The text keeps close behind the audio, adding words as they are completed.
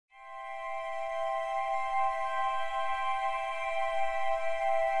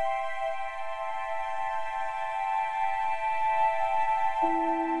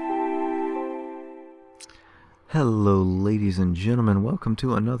Hello ladies and gentlemen, welcome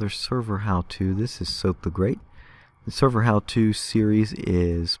to another server how-to. This is Soap the Great. The server how-to series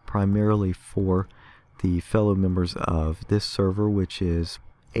is primarily for the fellow members of this server, which is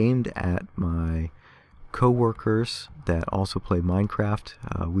aimed at my co-workers that also play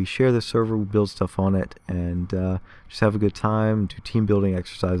Minecraft. We share the server, we build stuff on it, and just have a good time, do team building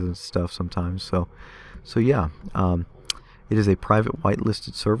exercises and stuff sometimes. So yeah, it is a private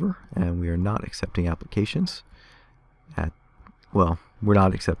whitelisted server, and we are not accepting applications. We're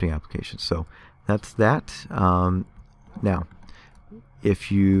not accepting applications, so that's that. Now, if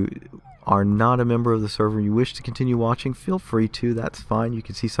you are not a member of the server and you wish to continue watching, feel free to. That's fine. You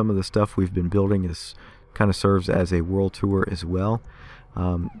can see some of the stuff we've been building. This kind of serves as a world tour as well.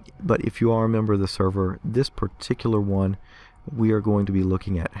 But if you are a member of the server, this particular one, we are going to be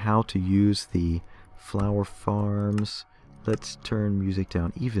looking at how to use the flower farms. Let's turn music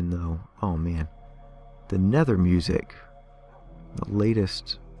down, even though, oh man, the Nether music, the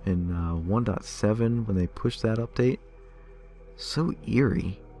latest in 1.7, when they pushed that update, so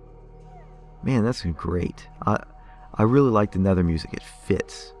eerie. Man, that's great. I really like the Nether music. It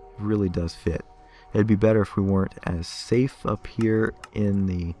fits. It really does fit. It'd be better if we weren't as safe up here in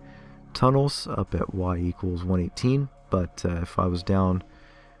the tunnels up at y=118, but if I was down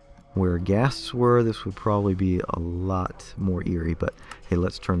where ghasts were, this would probably be a lot more eerie. But hey,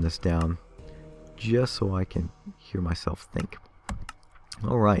 let's turn this down just so I can hear myself think.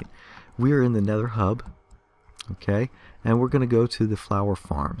 Alright, we are in the Nether hub, okay, and we're going to go to the flower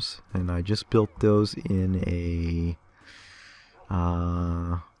farms, and I just built those in a,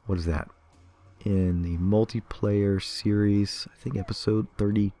 what is that, in the multiplayer series, I think episode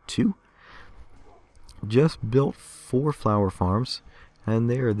 32. Just built 4 flower farms, and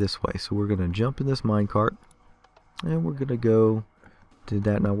they are this way. So we're going to jump in this minecart, and we're going to go. Did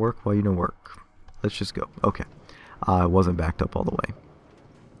that not work? Well, you don't work. Let's just go. Okay. I wasn't backed up all the way.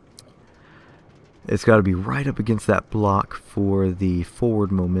 It's got to be right up against that block for the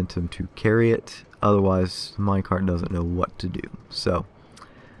forward momentum to carry it. Otherwise, the minecart doesn't know what to do. So,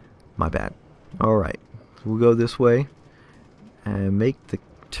 my bad. Alright. We'll go this way and make the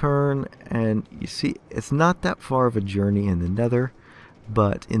turn. And you see, it's not that far of a journey in the Nether.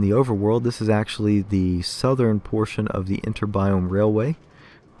 But in the overworld, this is actually the southern portion of the Interbiome Railway,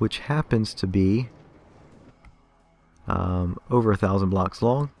 which happens to be over 1,000 blocks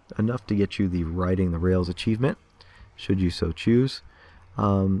long, enough to get you the Riding the Rails achievement, should you so choose.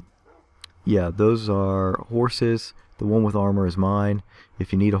 Yeah, those are horses. The one with armor is mine.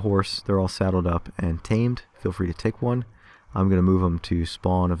 If you need a horse, they're all saddled up and tamed. Feel free to take one. I'm going to move them to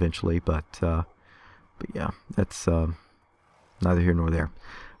spawn eventually, but yeah, that's neither here nor there.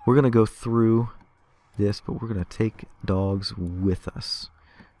 We're going to go through this, but we're going to take dogs with us.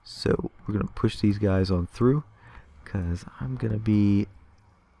 So we're going to push these guys on through, because I'm going to be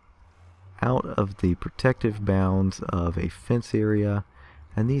out of the protective bounds of a fence area,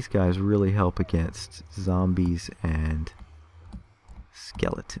 and these guys really help against zombies and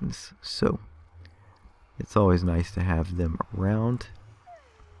skeletons. So it's always nice to have them around.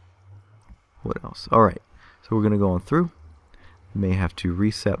 What else? Alright, so we're going to go on through. May have to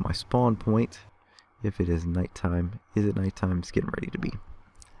reset my spawn point if it is nighttime. Is it nighttime? It's getting ready to be.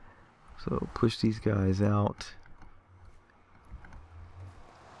 So push these guys out.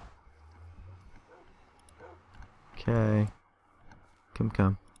 Okay.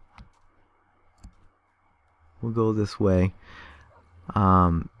 Come. We'll go this way.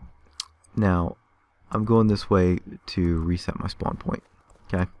 Now, I'm going this way to reset my spawn point.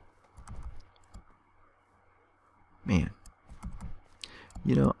 Okay. Man.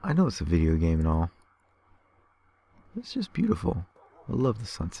 You know, I know it's a video game and all. It's just beautiful. I love the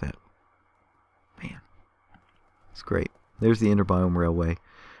sunset. Man. It's great. There's the Interbiome Railway.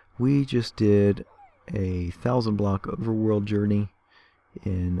 We just did a 1,000 block overworld journey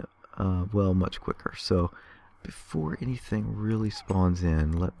in, well, much quicker. So, before anything really spawns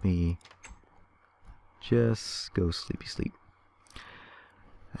in, let me just go sleepy sleep.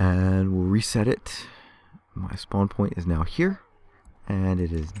 And we'll reset it. My spawn point is now here. And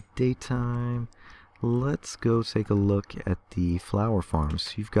it is daytime. Let's go take a look at the flower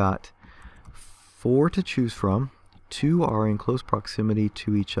farms. You've got 4 to choose from. 2 are in close proximity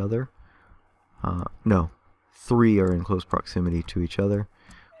to each other. No, 3 are in close proximity to each other.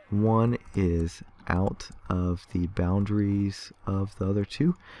 1 is out of the boundaries of the other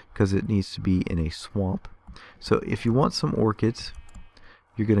 2 because it needs to be in a swamp. So if you want some orchids,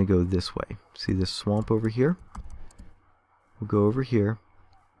 you're going to go this way. See this swamp over here? We'll go over here.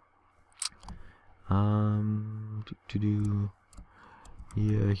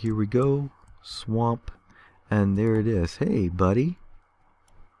 Yeah, here we go. Swamp. And there it is. Hey, buddy.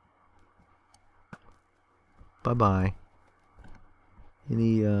 Bye-bye.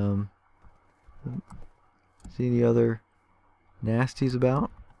 Any, see any other nasties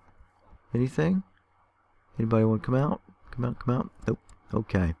about? Anything? Anybody want to come out? Come out, come out? Nope.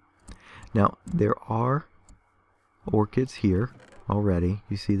 Okay. Now, there are orchids here already.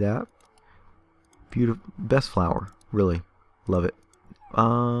 You see that? Beautiful. Best flower. Really. Love it.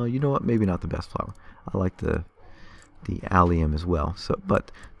 You know what? Maybe not the best flower. I like the allium as well. So,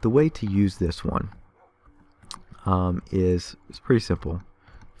 but the way to use this one is it's pretty simple.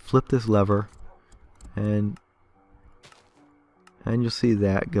 Flip this lever, and you'll see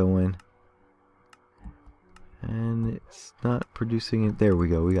that going. And it's not producing it. There we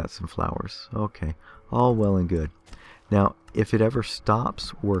go. We got some flowers. Okay. All well and good. Now, if it ever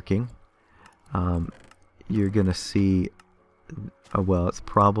stops working, you're going to see, well, it's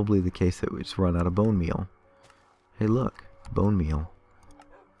probably the case that it's run out of bone meal. Hey, look. Bone meal.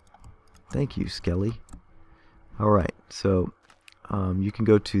 Thank you, Skelly. Alright, so you can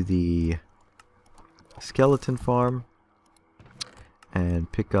go to the skeleton farm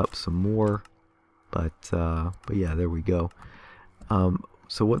and pick up some more. But yeah, there we go.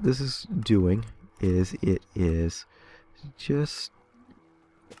 So what this is doing is it is just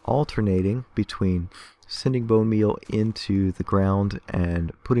alternating between sending bone meal into the ground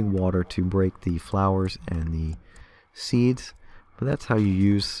and putting water to break the flowers and the seeds. But that's how you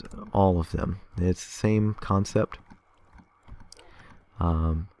use all of them. It's the same concept.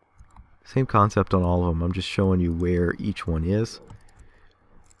 Same concept on all of them. I'm just showing you where each one is.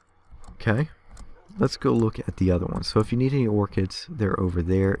 Okay. Let's go look at the other ones. So if you need any orchids, they're over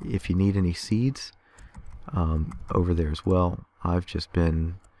there. If you need any seeds, over there as well. I've just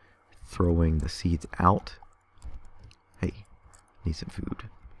been throwing the seeds out. Hey, need some food.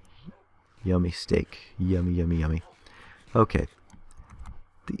 Yummy steak. Yummy, yummy, yummy. Okay.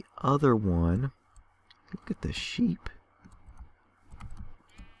 The other one, look at the sheep.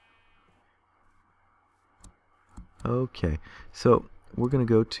 Okay, so we're going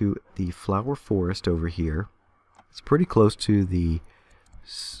to go to the flower forest over here. It's pretty close to the,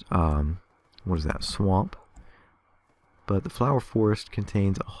 what is that, swamp. But the flower forest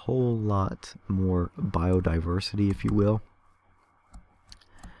contains a whole lot more biodiversity, if you will.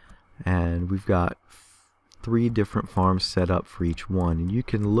 And we've got 3 different farms set up for each one. And you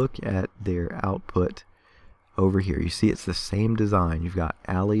can look at their output over here. You see it's the same design. You've got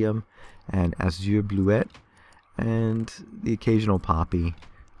allium and azure bleuette and the occasional poppy,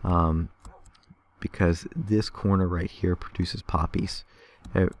 because this corner right here produces poppies.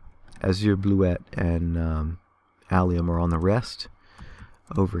 Azure bleuette and allium are on the rest.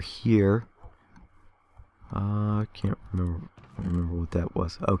 Over here, I can't remember what that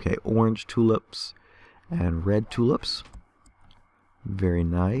was. Okay, orange tulips and red tulips. Very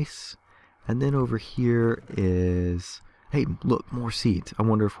nice. And then over here is, hey, look, more seeds. I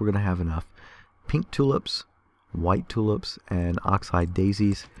wonder if we're going to have enough. Pink tulips, white tulips, and oxeye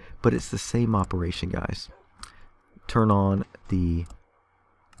daisies. But it's the same operation, guys. Turn on the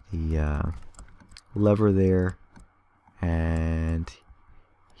lever there, and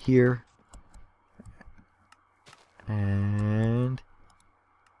here, and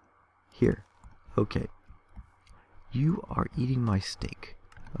here. Okay. You are eating my steak.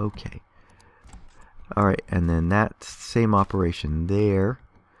 Okay. Alright, and then that same operation there.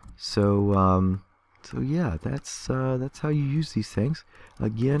 So, so yeah, that's how you use these things.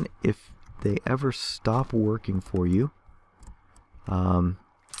 Again, if they ever stop working for you,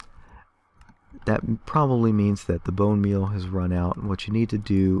 that probably means that the bone meal has run out, and what you need to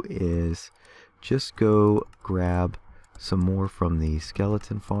do is just go grab some more from the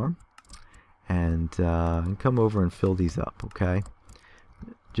skeleton farm and come over and fill these up, okay?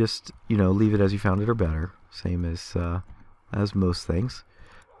 Just, you know, leave it as you found it or better, same as most things.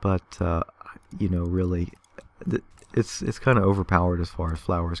 But you know, really, it's kind of overpowered as far as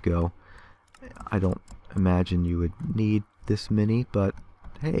flowers go. I don't imagine you would need this many, but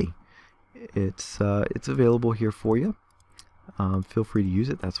hey, it's available here for you. Feel free to use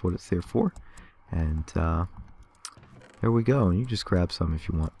it. That's what it's there for. And there we go. And you just grab some if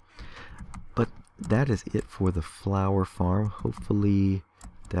you want. But that is it for the flower farm. Hopefully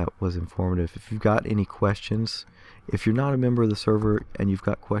that was informative. If you've got any questions, if you're not a member of the server and you've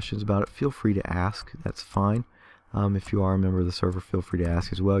got questions about it, feel free to ask. That's fine. If you are a member of the server, feel free to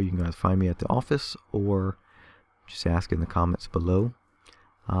ask as well. You can guys find me at the office or just ask in the comments below.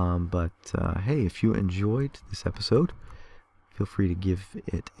 But hey, if you enjoyed this episode, feel free to give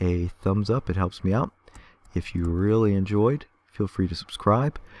it a thumbs up. It helps me out. If you really enjoyed, feel free to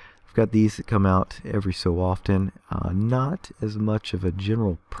subscribe. I've got these that come out every so often. Not as much of a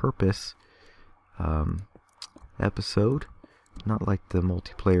general purpose episode, not like the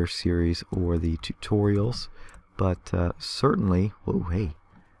multiplayer series or the tutorials, but certainly, whoa, hey,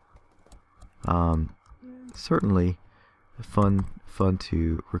 certainly fun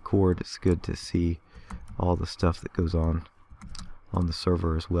to record. It's good to see all the stuff that goes on the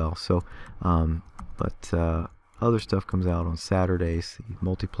server as well. So, but other stuff comes out on Saturdays, the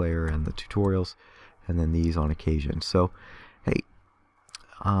multiplayer and the tutorials, and then these on occasion. So, hey,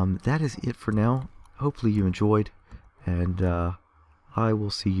 that is it for now. Hopefully you enjoyed, and I will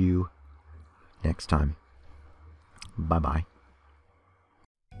see you next time. Bye-bye.